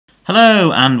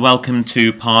Hello and welcome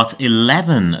to part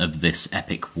 11 of this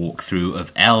epic walkthrough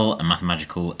of L, a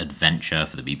Mathemagical Adventure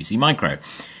for the BBC Micro.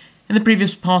 In the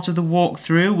previous part of the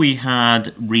walkthrough we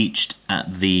had reached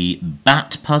at the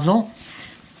bat puzzle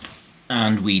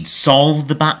and we'd solved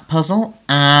the bat puzzle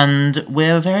and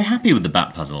we're very happy with the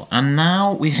bat puzzle, and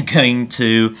now we are going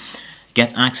to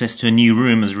get access to a new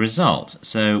room as a result.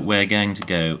 So we're going to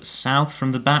go south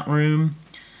from the bat room.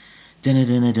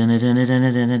 Anyway,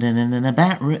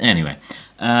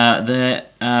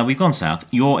 we've gone south.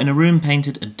 You're in a room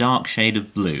painted a dark shade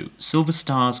of blue. Silver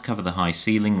stars cover the high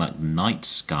ceiling like the night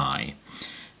sky.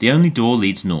 The only door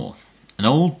leads north. An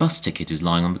old bus ticket is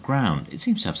lying on the ground. It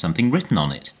seems to have something written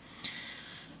on it.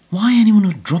 Why anyone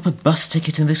would drop a bus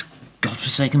ticket in this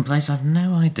godforsaken place, I've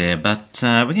no idea, but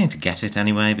we're going to get it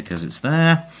anyway because it's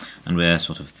there, and we're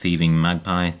sort of thieving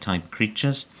magpie-type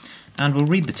creatures, and we'll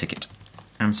read the ticket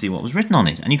and see what was written on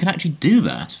it. And you can actually do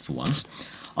that, for once.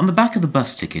 On the back of the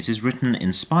bus ticket is written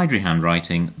in spidery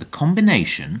handwriting, "The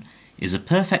combination is a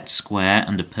perfect square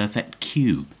and a perfect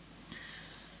cube."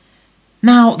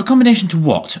 Now, the combination to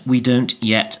what, we don't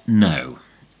yet know,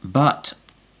 but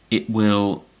it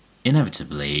will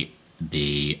inevitably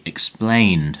be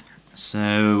explained.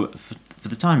 So, for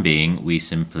the time being, we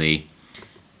simply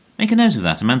make a note of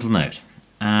that, a mental note,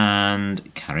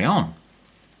 and carry on.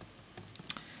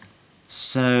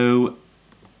 So,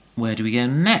 where do we go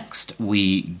next?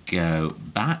 We go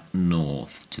back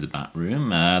north to the bat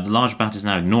room. The large bat is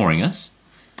now ignoring us,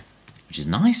 which is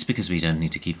nice because we don't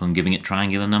need to keep on giving it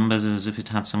triangular numbers as if it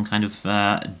had some kind of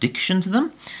addiction to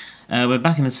them. We're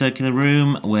back in the circular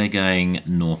room. We're going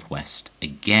northwest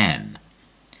again.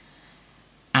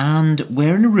 And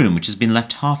we're in a room which has been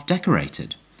left half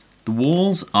decorated. The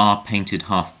walls are painted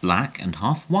half black and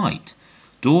half white.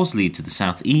 Doors lead to the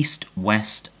southeast,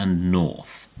 west and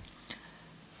north.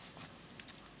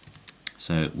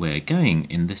 So we're going,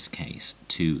 in this case,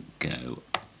 to go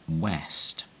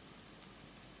west.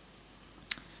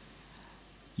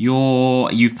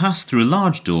 You've passed through a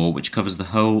large door which covers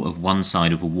the whole of one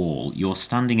side of a wall. You're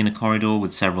standing in a corridor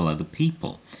with several other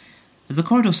people. As the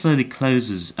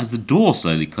door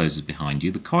slowly closes behind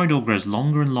you, the corridor grows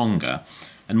longer and longer,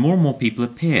 and more people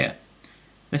appear.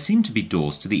 There seem to be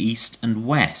doors to the east and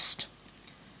west.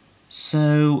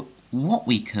 So what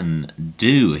we can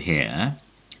do here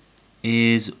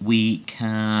is we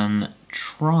can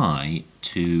try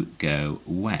to go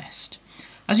west.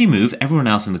 As you move, everyone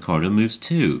else in the corridor moves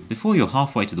too. Before you're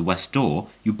halfway to the west door,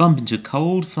 you bump into a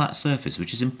cold, flat surface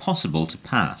which is impossible to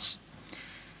pass.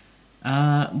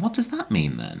 What does that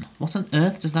mean then? What on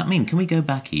earth does that mean? Can we go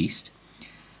back east?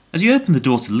 As you open the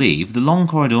door to leave, the long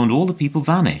corridor and all the people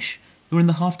vanish. You're in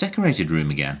the half-decorated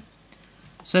room again.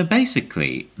 So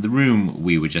basically, the room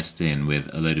we were just in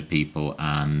with a load of people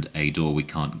and a door we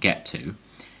can't get to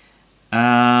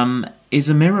is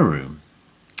a mirror room.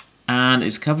 And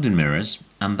it's covered in mirrors,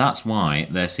 and that's why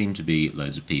there seem to be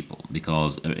loads of people,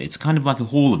 because it's kind of like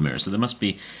a hall of mirrors, so there must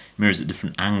be mirrors at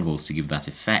different angles to give that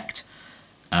effect,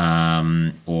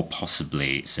 or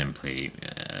possibly simply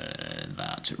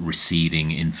that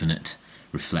receding infinite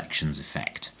reflections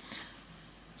effect.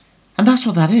 And that's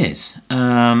what that is,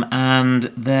 and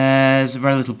there's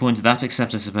very little point to that,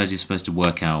 except I suppose you're supposed to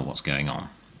work out what's going on,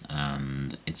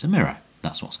 and it's a mirror,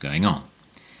 that's what's going on.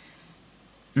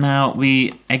 Now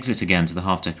we exit again to the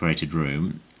half-decorated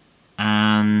room,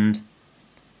 and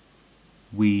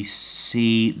we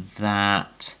see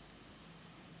that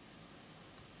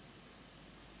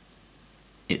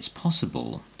it's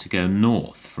possible to go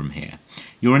north from here.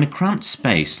 You're in a cramped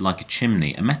space like a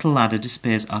chimney. A metal ladder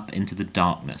disappears up into the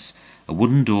darkness. A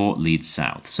wooden door leads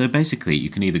south. So basically you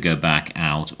can either go back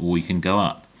out or you can go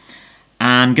up.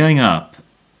 And going up,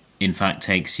 in fact,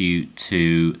 takes you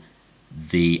to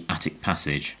the attic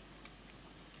passage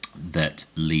that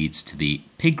leads to the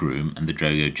pig room and the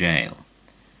Drogo jail.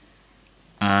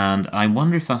 And I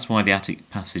wonder if that's why the attic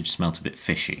passage smelt a bit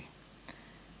fishy.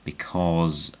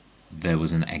 Because there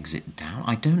was an exit down?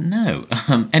 I don't know.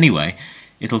 Anyway,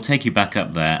 it'll take you back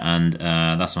up there, and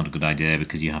that's not a good idea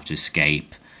because you have to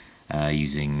escape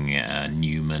using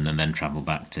Newman and then travel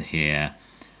back to here.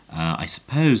 I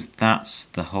suppose that's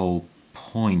the whole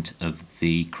point of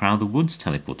the Crowther Woods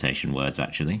teleportation words,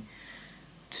 actually,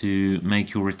 to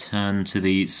make your return to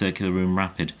the circular room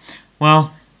rapid.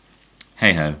 Well,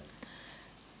 hey-ho.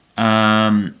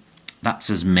 That's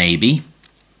as maybe.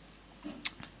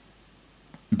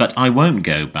 But I won't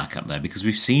go back up there because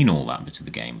we've seen all that bit of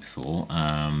the game before,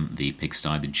 the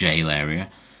pigsty, the jail area.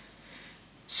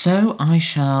 So I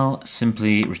shall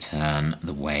simply return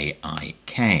the way I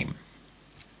came.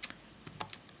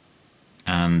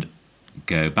 And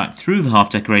go back through the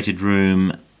half-decorated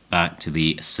room back to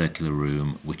the circular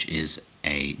room, which is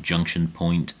a junction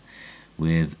point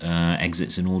with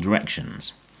exits in all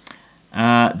directions.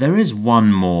 There is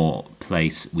one more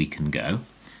place we can go,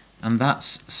 and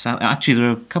that's south. Actually, there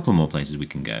are a couple more places we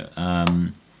can go.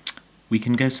 We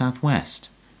can go southwest.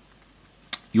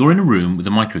 You're in a room with a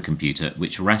microcomputer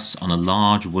which rests on a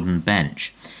large wooden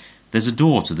bench. There's a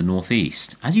door to the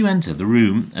northeast. As you enter the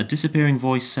room, a disappearing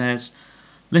voice says,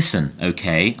 "Listen,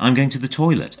 okay, I'm going to the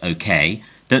toilet, okay,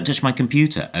 don't touch my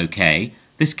computer, okay,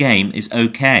 this game is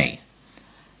okay."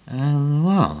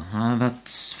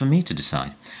 That's for me to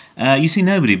decide. You see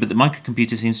nobody, but the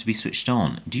microcomputer seems to be switched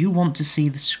on. Do you want to see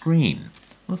the screen?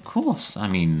 Well, of course. I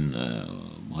mean,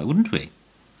 why wouldn't we?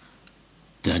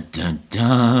 Dun dun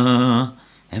dun!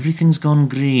 Everything's gone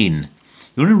green.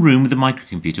 You're in a room with a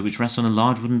microcomputer which rests on a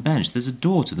large wooden bench. There's a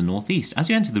door to the northeast. As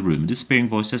you enter the room, a disappearing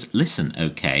voice says, "Listen,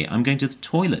 okay, I'm going to the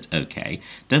toilet, okay,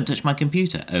 don't touch my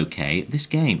computer, okay, this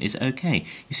game is okay."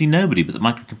 You see nobody, but the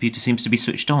microcomputer seems to be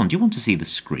switched on. Do you want to see the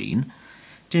screen?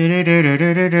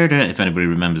 If anybody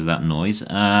remembers that noise,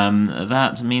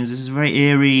 that means this is a very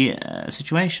eerie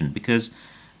situation, because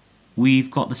we've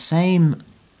got the same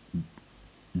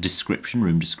description,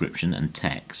 room description and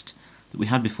text that we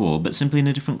had before, but simply in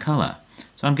a different colour.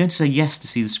 So I'm going to say yes to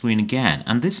see the screen again,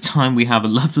 and this time we have a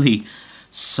lovely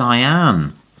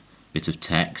cyan bit of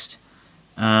text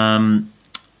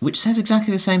which says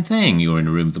exactly the same thing. You're in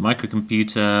a room with a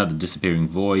microcomputer, the disappearing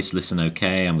voice, "Listen,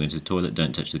 okay, I'm going to the toilet,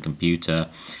 don't touch the computer."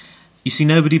 You see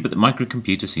nobody, but the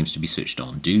microcomputer seems to be switched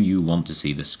on. Do you want to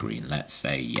see the screen? Let's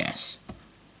say yes.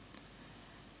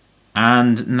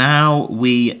 And now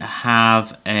we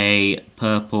have a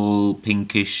purple,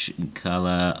 pinkish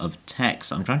colour of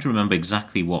text. I'm trying to remember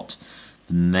exactly what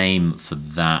the name for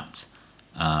that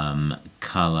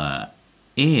colour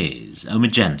is. Oh,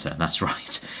 magenta, that's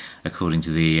right. According to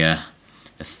the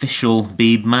official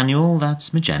Beeb manual,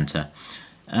 that's magenta.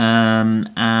 And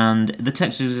the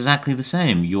text is exactly the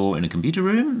same. You're in a computer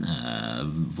room,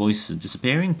 voice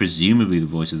disappearing, presumably the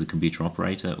voice of the computer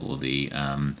operator or the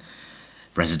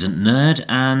resident nerd,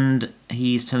 and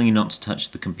he's telling you not to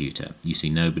touch the computer. You see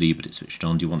nobody, but it's switched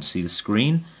on. Do you want to see the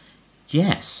screen?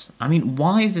 Yes. I mean,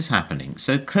 why is this happening?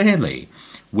 So clearly,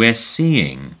 we're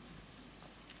seeing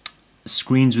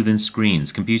screens within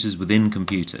screens, computers within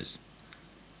computers.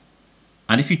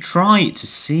 And if you try to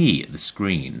see the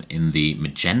screen in the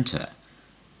magenta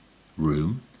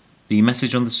room, the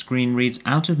message on the screen reads,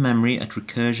 "Out of memory at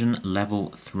recursion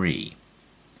level 3.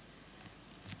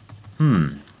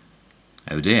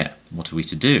 Oh dear, what are we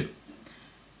to do?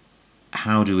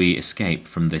 How do we escape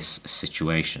from this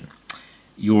situation?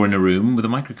 You're in a room with a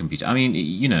microcomputer. I mean,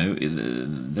 you know,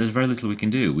 there's very little we can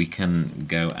do. We can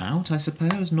go out, I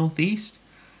suppose, northeast,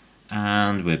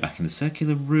 and we're back in the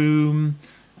circular room,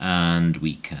 and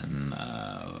we can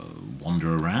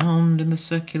wander around in the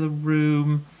circular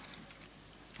room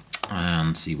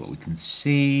and see what we can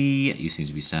see. You seem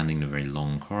to be standing in a very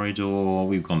long corridor.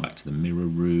 We've gone back to the mirror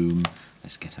room.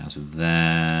 Let's get out of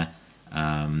there.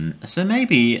 So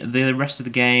maybe the rest of the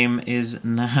game is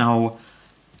now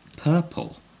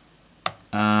purple.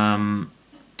 And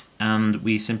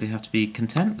we simply have to be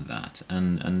content with that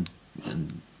and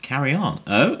carry on.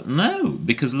 Oh, no,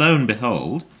 because lo and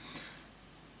behold,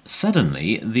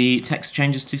 suddenly the text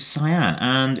changes to cyan,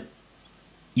 and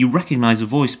you recognise a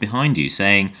voice behind you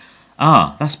saying,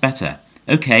 "Ah, that's better.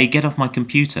 Okay, get off my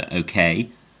computer, okay."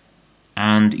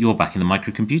 And you're back in the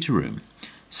microcomputer room.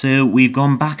 So we've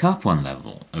gone back up one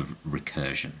level of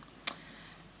recursion.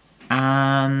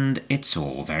 And it's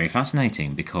all very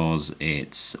fascinating because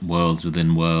it's worlds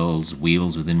within worlds,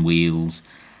 wheels within wheels,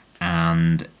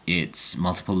 and it's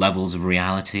multiple levels of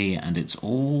reality, and it's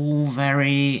all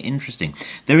very interesting.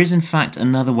 There is in fact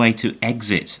another way to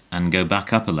exit and go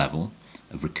back up a level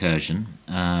of recursion,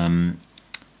 and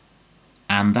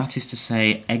that is to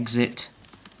say exit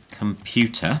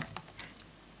computer,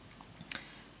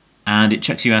 and it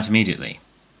checks you out immediately.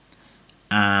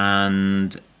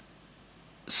 And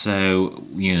so,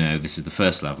 you know, this is the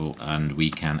first level, and we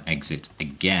can exit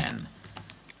again.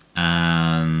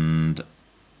 And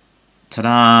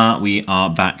ta-da! We are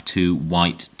back to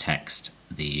white text,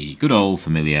 the good old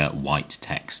familiar white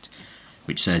text,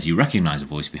 which says you recognise a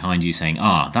voice behind you saying,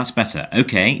 "Ah, that's better.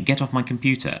 Okay, get off my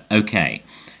computer. Okay."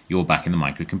 You're back in the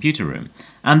microcomputer room.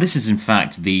 And this is in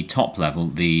fact the top level,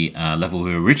 the level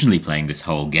we were originally playing this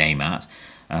whole game at.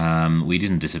 We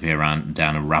didn't disappear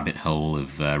down a rabbit hole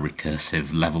of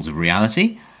recursive levels of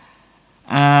reality.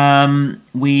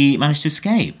 We managed to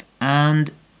escape.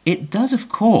 And it does, of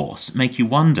course, make you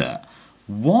wonder,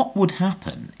 what would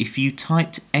happen if you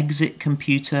typed exit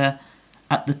computer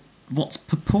at the what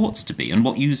purports to be and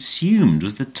what you assumed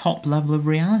was the top level of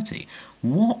reality.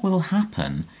 What will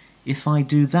happen if I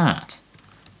do that?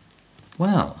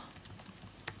 Well,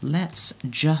 let's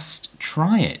just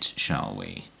try it, shall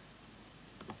we?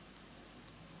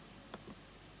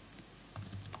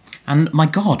 And my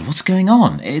God, what's going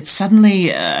on? It's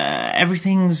suddenly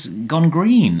everything's gone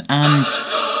green, and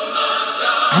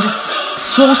it's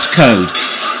source code.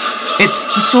 It's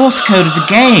the source code of the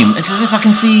game. It's as if I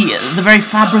can see the very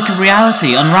fabric of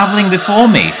reality unraveling before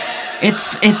me.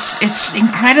 It's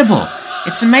incredible.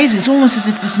 It's amazing. It's almost as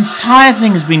if this entire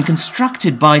thing has been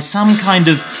constructed by some kind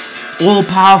of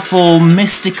all-powerful,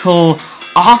 mystical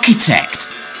architect.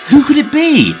 Who could it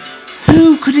be?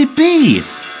 Who could it be?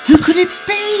 Who could it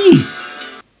be?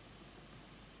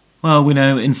 Well, we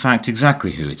know, in fact,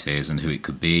 exactly who it is and who it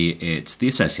could be. It's the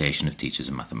Association of Teachers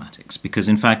of Mathematics, because,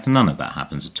 in fact, none of that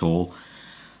happens at all.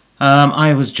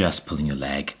 I was just pulling your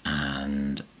leg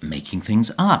and making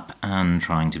things up and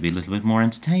trying to be a little bit more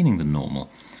entertaining than normal.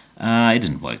 It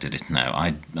didn't work, did it? No,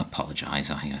 I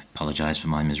apologise. I apologise for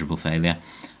my miserable failure.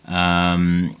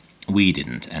 We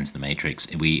didn't enter the Matrix.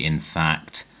 We, in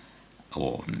fact...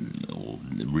 or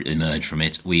emerge from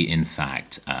it, we in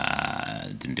fact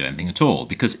didn't do anything at all.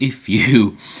 Because if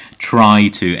you try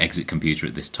to exit computer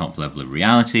at this top level of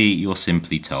reality, you're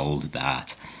simply told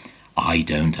that I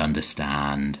don't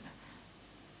understand.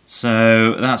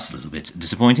 So that's a little bit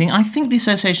disappointing. I think the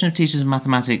Association of Teachers of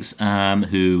Mathematics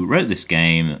who wrote this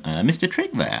game missed a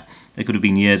trick there. They could have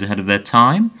been years ahead of their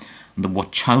time. The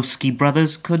Wachowski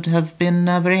brothers could have been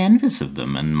very envious of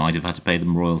them and might have had to pay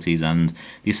them royalties, and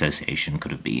the association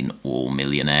could have been all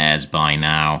millionaires by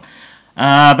now.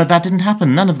 But that didn't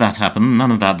happen. None of that happened. None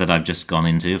of that I've just gone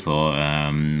into for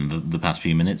the past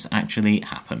few minutes actually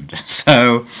happened.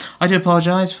 So I do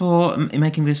apologise for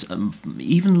making this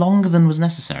even longer than was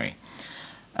necessary.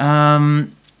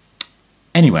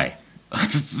 Anyway,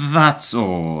 that's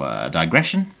all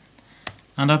digression,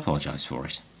 and I apologise for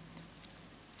it.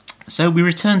 So we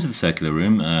return to the circular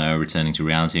room, returning to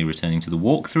reality, returning to the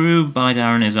walkthrough by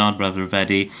Darren Izzard, brother of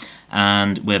Eddie,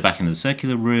 and we're back in the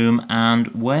circular room, and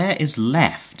where is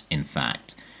left, in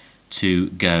fact,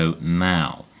 to go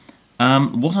now?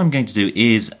 What I'm going to do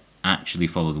is actually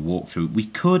follow the walkthrough. We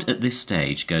could, at this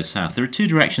stage, go south. There are two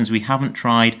directions we haven't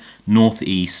tried, north,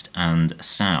 east, and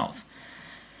south.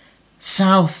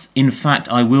 South, in fact,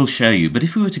 I will show you, but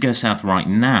if we were to go south right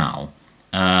now,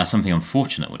 something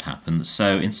unfortunate would happen.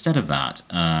 So instead of that,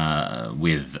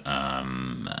 with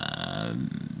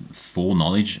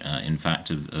foreknowledge, in fact,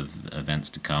 of events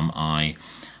to come, I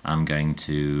am going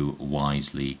to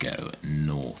wisely go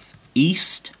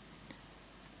northeast.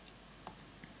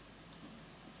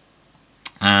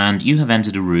 And you have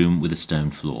entered a room with a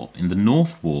stone floor. In the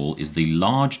north wall is the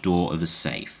large door of a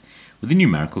safe, with a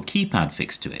numerical keypad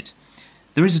fixed to it.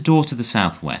 There is a door to the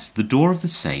southwest. The door of the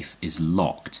safe is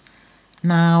locked.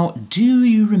 Now, do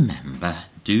you remember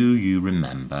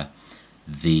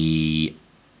the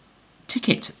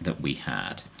ticket that we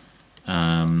had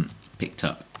picked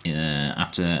up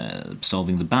after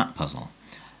solving the bat puzzle?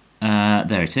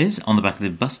 There it is. On the back of the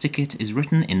bus ticket is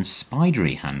written in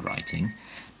spidery handwriting.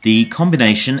 The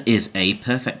combination is a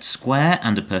perfect square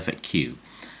and a perfect cube.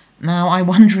 Now, I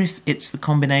wonder if it's the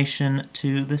combination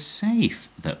to the safe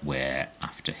that we're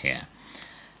after here.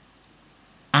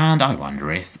 And I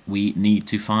wonder if we need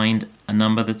to find a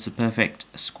number that's a perfect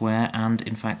square and,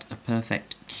 in fact, a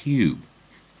perfect cube.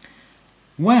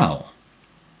 Well,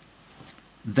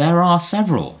 there are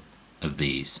several of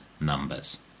these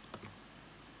numbers.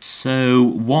 So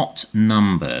what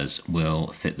numbers will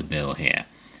fit the bill here?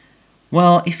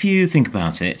 Well, if you think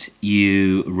about it,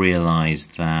 you realise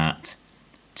that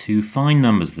to find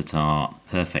numbers that are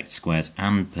perfect squares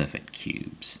and perfect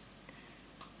cubes,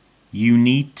 you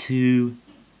need to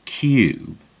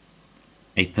cube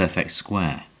a perfect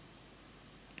square,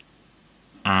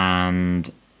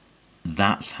 and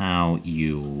that's how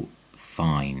you'll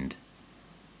find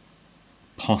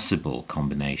possible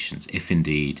combinations, if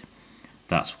indeed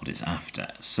that's what it's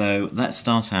after. So let's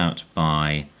start out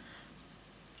by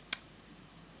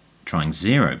trying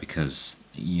 0, because,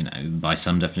 you know, by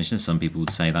some definition some people would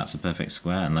say that's a perfect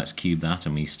square, and let's cube that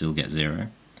and we still get 0.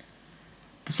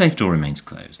 The safe door remains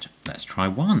closed. Let's try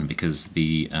 1, because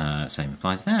the same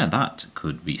applies there. That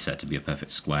could be said to be a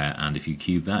perfect square, and if you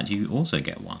cube that, you also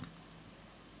get 1.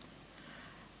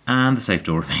 And the safe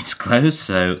door remains closed,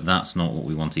 so that's not what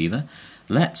we want either.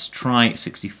 Let's try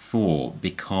 64,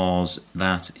 because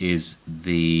that is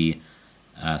the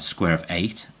square of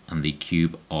 8 and the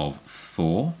cube of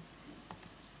 4.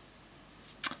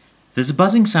 There's a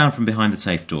buzzing sound from behind the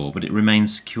safe door, but it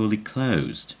remains securely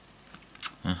closed.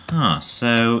 Aha,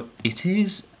 so it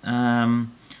is,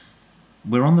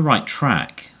 we're on the right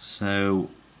track. So